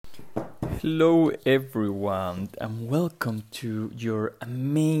Hello, everyone, and welcome to your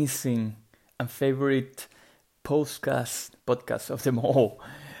amazing and favorite podcast of them all,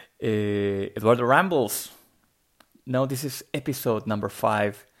 Eduardo Rambles. Now, this is episode number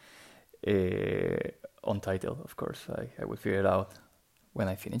 5, on title, of course. I will figure it out when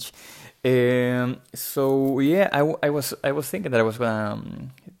I finish. I was thinking that I was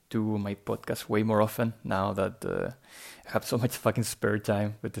gonna do my podcast way more often now that I have so much fucking spare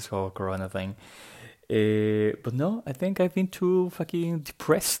time with this whole Corona thing. But no, I think I've been too fucking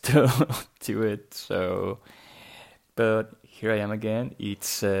depressed to it. But here I am again.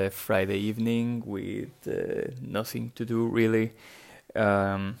 It's Friday evening with nothing to do really.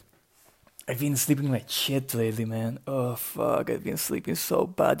 I've been sleeping like shit lately, man. Oh fuck, I've been sleeping so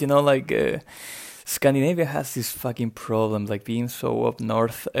bad. Scandinavia has this fucking problem, like being so up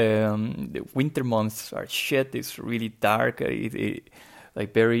north. The winter months are shit. It's really dark.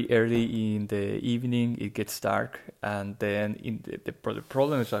 Like very early in the evening, it gets dark, and then the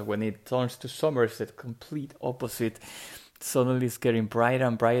problem is that when it turns to summer, it's the complete opposite. Suddenly, it's getting brighter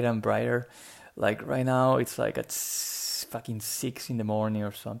and brighter and brighter. Like right now, it's like at fucking 6 in the morning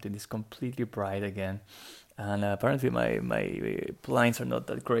or something. It's completely bright again, and apparently my blinds are not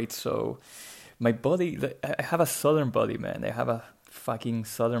that great, so. My body, I have a southern body, man. I have a fucking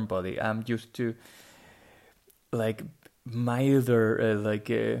southern body. I'm used to, like, milder,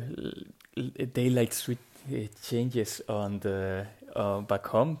 daylight sweet changes on the back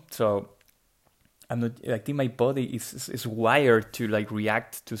home. So I'm not. I think my body is wired to like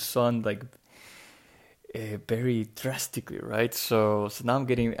react to sun like very drastically, right? So now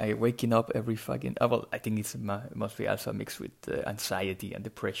I waking up every fucking. Well, I think it's must be also mixed with anxiety and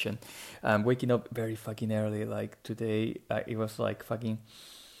depression. I'm waking up very fucking early. Like today, it was like fucking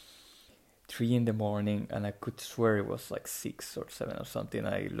 3 in the morning, and I could swear it was like 6 or 7 or something.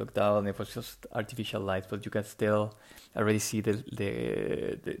 I looked out, and it was just artificial light, but you can still already see the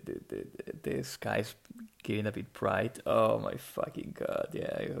skies getting a bit bright. Oh my fucking god,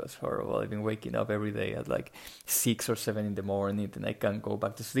 yeah, it was horrible. I've been waking up every day at like 6 or 7 in the morning, then I can't go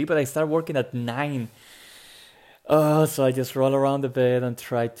back to sleep, but I start working at 9. Oh, so I just roll around the bed and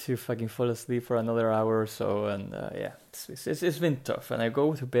try to fucking fall asleep for another hour or so, and yeah, it's been tough. And I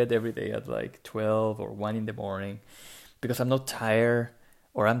go to bed every day at like 12 or 1 in the morning because I'm not tired,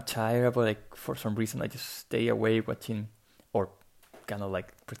 or I'm tired, but like for some reason I just stay awake watching or kind of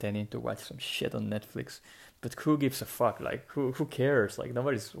like pretending to watch some shit on Netflix. But who gives a fuck? Like who cares? Like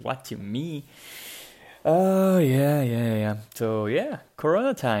nobody's watching me. Oh yeah. So yeah,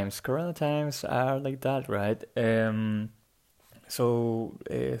 Corona times are like that, right?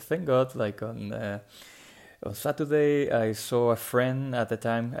 Thank God, like on Saturday, I saw a friend. At the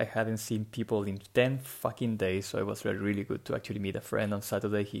time, I hadn't seen people in 10 fucking days, so it was really, really good to actually meet a friend on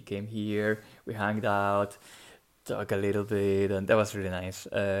Saturday. He came here, we hanged out, talked a little bit, and that was really nice.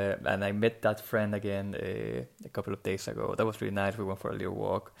 And I met that friend again a couple of days ago. That was really nice. We went for a little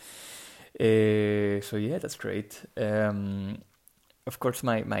walk. So yeah, that's great. Of course,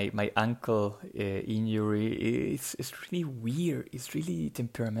 my ankle injury is really weird. It's really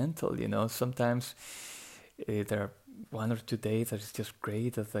temperamental, you know. Sometimes there are 1 or 2 days that is just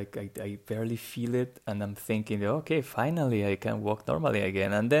great. That like I barely feel it, and I'm thinking, okay, finally I can walk normally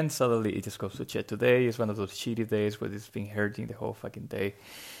again. And then suddenly it just goes to shit. Today is one of those shitty days where it's been hurting the whole fucking day.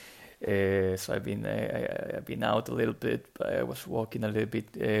 So I've been out a little bit. But I was walking a little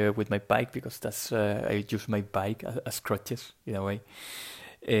bit with my bike because that's I use my bike as crutches in a way.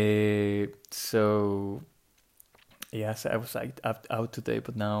 So yes, I was like out today,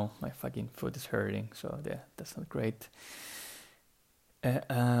 but now my fucking foot is hurting. So yeah, that's not great.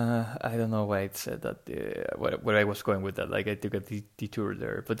 I don't know why it said that. Where I was going with that, like I took a detour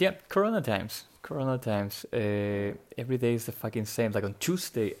there. But yeah, Corona times. Every day is the fucking same. Like on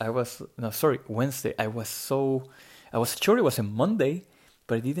Tuesday, Wednesday. I was sure it was a Monday,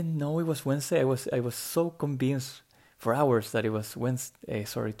 but I didn't know it was Wednesday. I was so convinced for hours that it was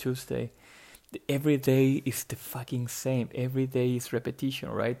Tuesday. Every day is the fucking same. Every day is repetition,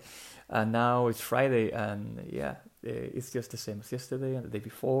 right? And now it's Friday, and yeah, it's just the same as yesterday and the day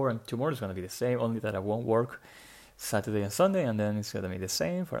before, and tomorrow is going to be the same, only that I won't work Saturday and Sunday, and then it's going to be the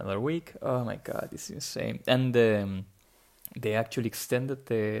same for another week. Oh my god, it's insane. And they actually extended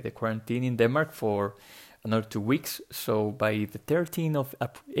the quarantine in Denmark for another 2 weeks, so by the 13th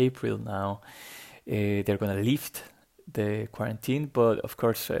of April now, they're going to lift the quarantine, but of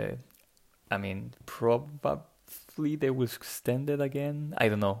course, probably they will extend it again. I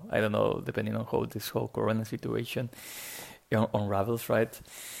don't know, depending on how this whole Corona situation unravels, right?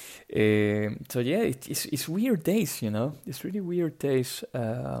 So yeah, it's weird days, you know. It's really weird days.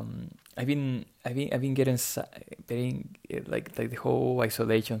 I've been getting like the whole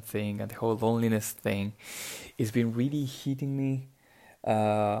isolation thing and the whole loneliness thing. It's been really hitting me.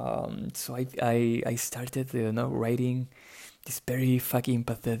 So I started writing these very fucking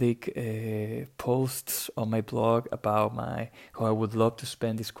pathetic posts on my blog about my how I would love to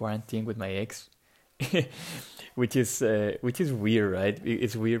spend this quarantine with my ex. Which is weird, right?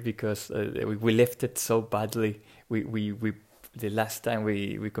 It's weird because we left it so badly. We the last time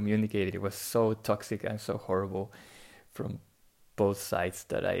we communicated, it was so toxic and so horrible from both sides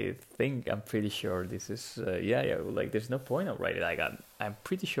that I'm pretty sure this is yeah, like there's no point of writing. Like I'm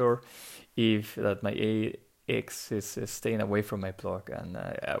pretty sure if that my ex is staying away from my blog, and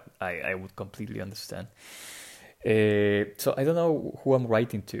I would completely understand. So I don't know who I'm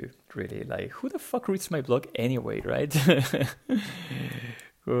writing to, really. Like, who the fuck reads my blog anyway, right?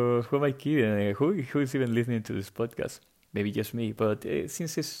 Who am I kidding? Who's even listening to this podcast? Maybe just me. But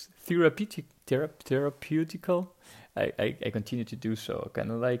since it's therapeutical, I continue to do so.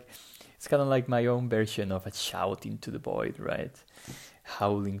 It's kind of like my own version of a shout into the void, right?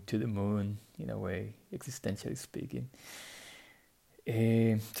 Howling to the moon, in a way, existentially speaking.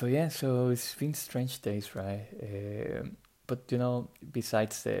 So it's been strange days, right? But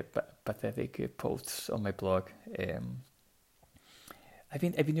besides the pathetic posts on my blog, I've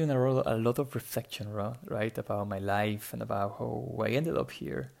been doing a lot of reflection, right, about my life and about how I ended up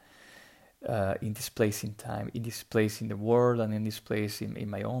here, in this place in time, in this place in the world, and in this place in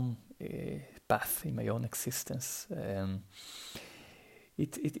my own path, in my own existence.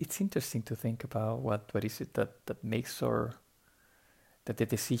 It's interesting to think about what is it that makes that the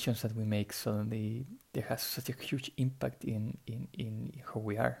decisions that we make suddenly they have such a huge impact in who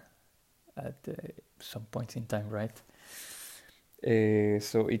we are at some points in time, right?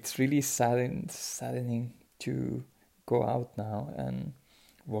 So it's really saddening to go out now and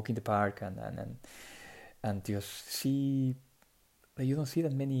walk in the park and just see. Like, you don't see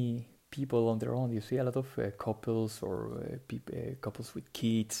that many people on their own. You see a lot of couples or couples with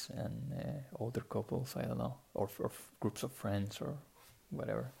kids and older couples. I don't know, or groups of friends or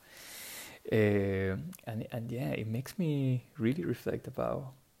whatever. And yeah, it makes me really reflect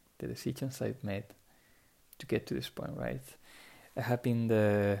about the decisions I've made to get to this point, right? I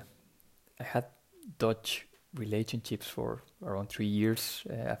had Dutch relationships for around 3 years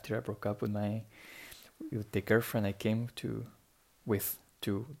after I broke up with the girlfriend I came with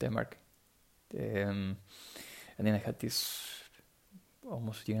to Denmark. And then I had this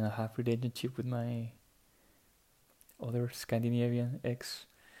almost year and a half relationship with my other Scandinavian ex,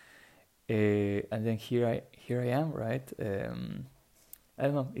 and then here I am, right? I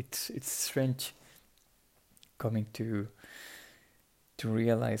don't know. It's strange coming to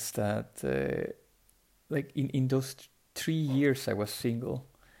realize that like in those 3 years I was single.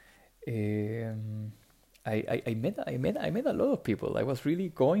 I met a lot of people. I was really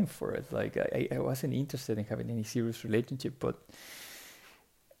going for it. Like I wasn't interested in having any serious relationship, but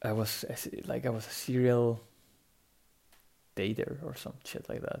I was a serial dater or some shit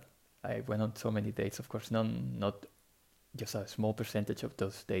like that. I went on so many dates. Of course, not just a small percentage of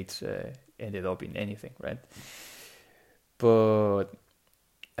those dates ended up in anything, right? But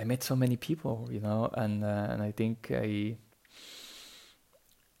I met so many people, and I think I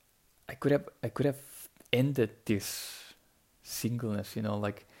could have ended this singleness,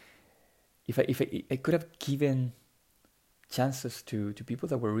 like if I could have given chances to people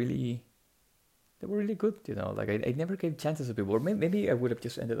that were really good, like I never gave chances to people, or maybe I would have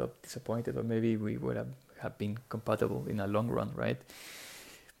just ended up disappointed, or maybe we would have been compatible in a long run, right?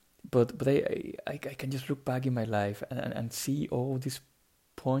 But I can just look back in my life and see all these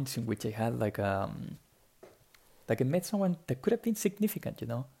points in which I had like I met someone that could have been significant,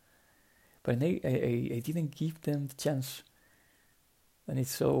 but I didn't give them the chance. And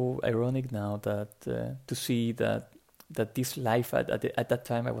it's so ironic now that to see that this life at that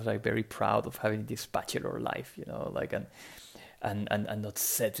time I was like very proud of having this bachelor life, like and not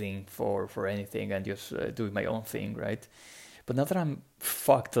settling for anything and just doing my own thing, right? But now that I'm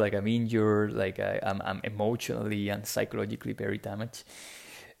fucked, like I'm injured, like I'm emotionally and psychologically very damaged,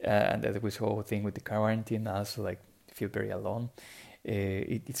 and there was the whole thing with the quarantine. I also like feel very alone.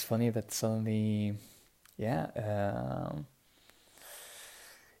 It's funny that suddenly, yeah,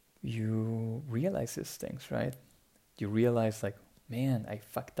 you realize these things, right? You realize like, man, I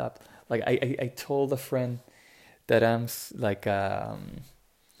fucked up. Like I told a friend that I'm like a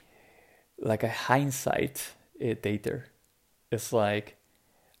hindsight dater. It's like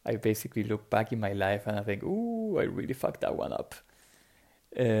I basically look back in my life and I think, ooh, I really fucked that one up.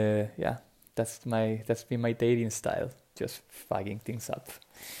 Yeah, that's been my dating style, just fucking things up.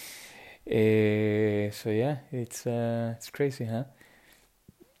 So yeah, it's crazy, huh?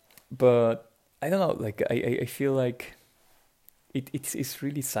 But I don't know. Like I feel like it's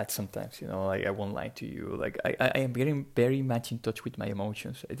really sad sometimes. Like I won't lie to you. Like I am getting very much in touch with my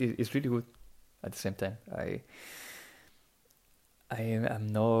emotions. It's really good. At the same time, I'm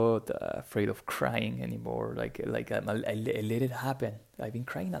not afraid of crying anymore. I let it happen. I've been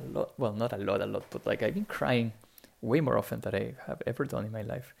crying a lot. Well, not a lot, but like I've been crying way more often than I have ever done in my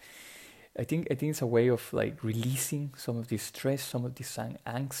life. I think it's a way of like releasing some of this stress, some of this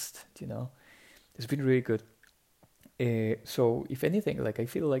angst. It's been really good. So if anything, like I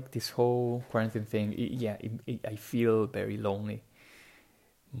feel like this whole quarantine thing, I feel very lonely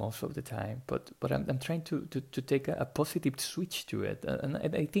most of the time. But I'm trying to take a positive switch to it, and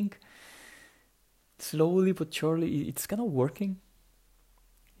I think slowly but surely it's kind of working.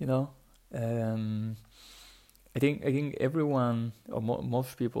 You know, um, I think everyone or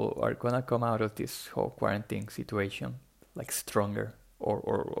most people are gonna come out of this whole quarantine situation like stronger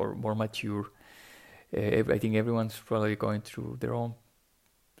or more mature. I think everyone's probably going through their own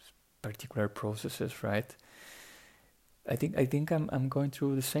particular processes, right? I think I'm going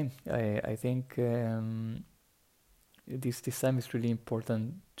through the same. I think this time is really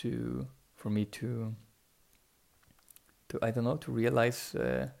important to for me to I don't know, to realize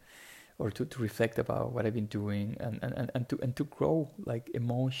or to reflect about what I've been doing, and to grow like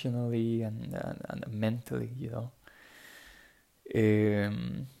emotionally and mentally.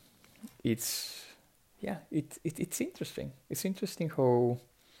 It's yeah, it's interesting. It's interesting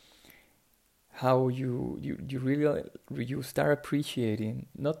how you really you start appreciating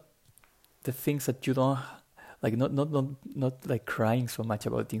not the things that you don't like, not like crying so much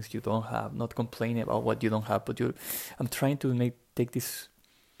about things you don't have, not complaining about what you don't have, but you I'm trying to take this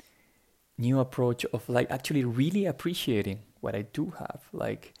new approach of like actually really appreciating what I do have.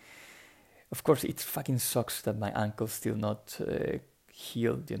 Like, of course, it fucking sucks that my ankle's still not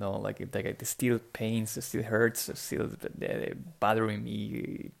healed. Like the still pains, it still hurts, it still bothering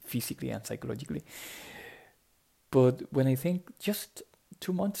me physically and psychologically. But when I think just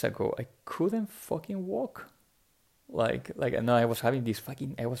 2 months ago, I couldn't fucking walk. Like I know I was wearing this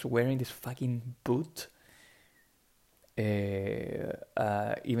fucking boot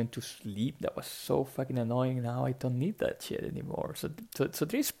even to sleep. That was so fucking annoying. Now I don't need that shit anymore. So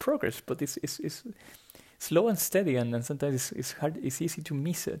there is progress, but it's slow and steady, and sometimes it's hard. It's easy to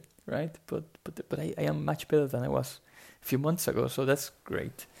miss it, right? But I am much better than I was a few months ago, so that's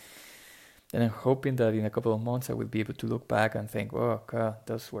great. And I'm hoping that in a couple of months I will be able to look back and think, oh god,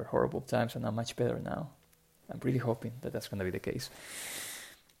 those were horrible times, and I'm much better now. I'm really hoping that that's going to be the case.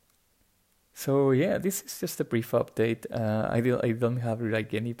 So yeah, this is just a brief update. I don't have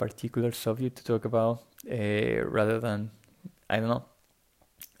like any particular subject to talk about, rather than I don't know.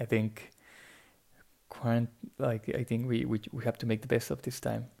 I think I think we have to make the best of this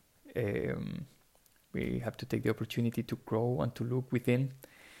time. We have to take the opportunity to grow and to look within,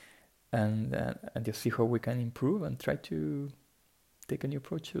 and just see how we can improve and try to take a new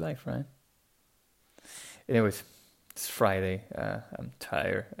approach to life, right? Anyways, it's Friday. I'm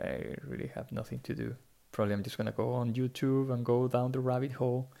tired. I really have nothing to do. Probably I'm just gonna go on YouTube and go down the rabbit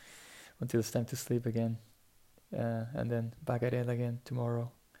hole until it's time to sleep again, and then back at it again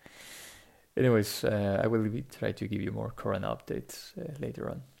tomorrow. Anyways, I will try to give you more current updates later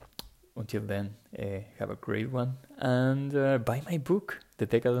on. Until then, have a great one, and buy my book, The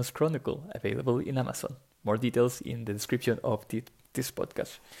Decadence Chronicle, available in Amazon. More details in the description of this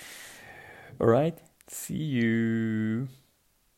podcast. All right, see you.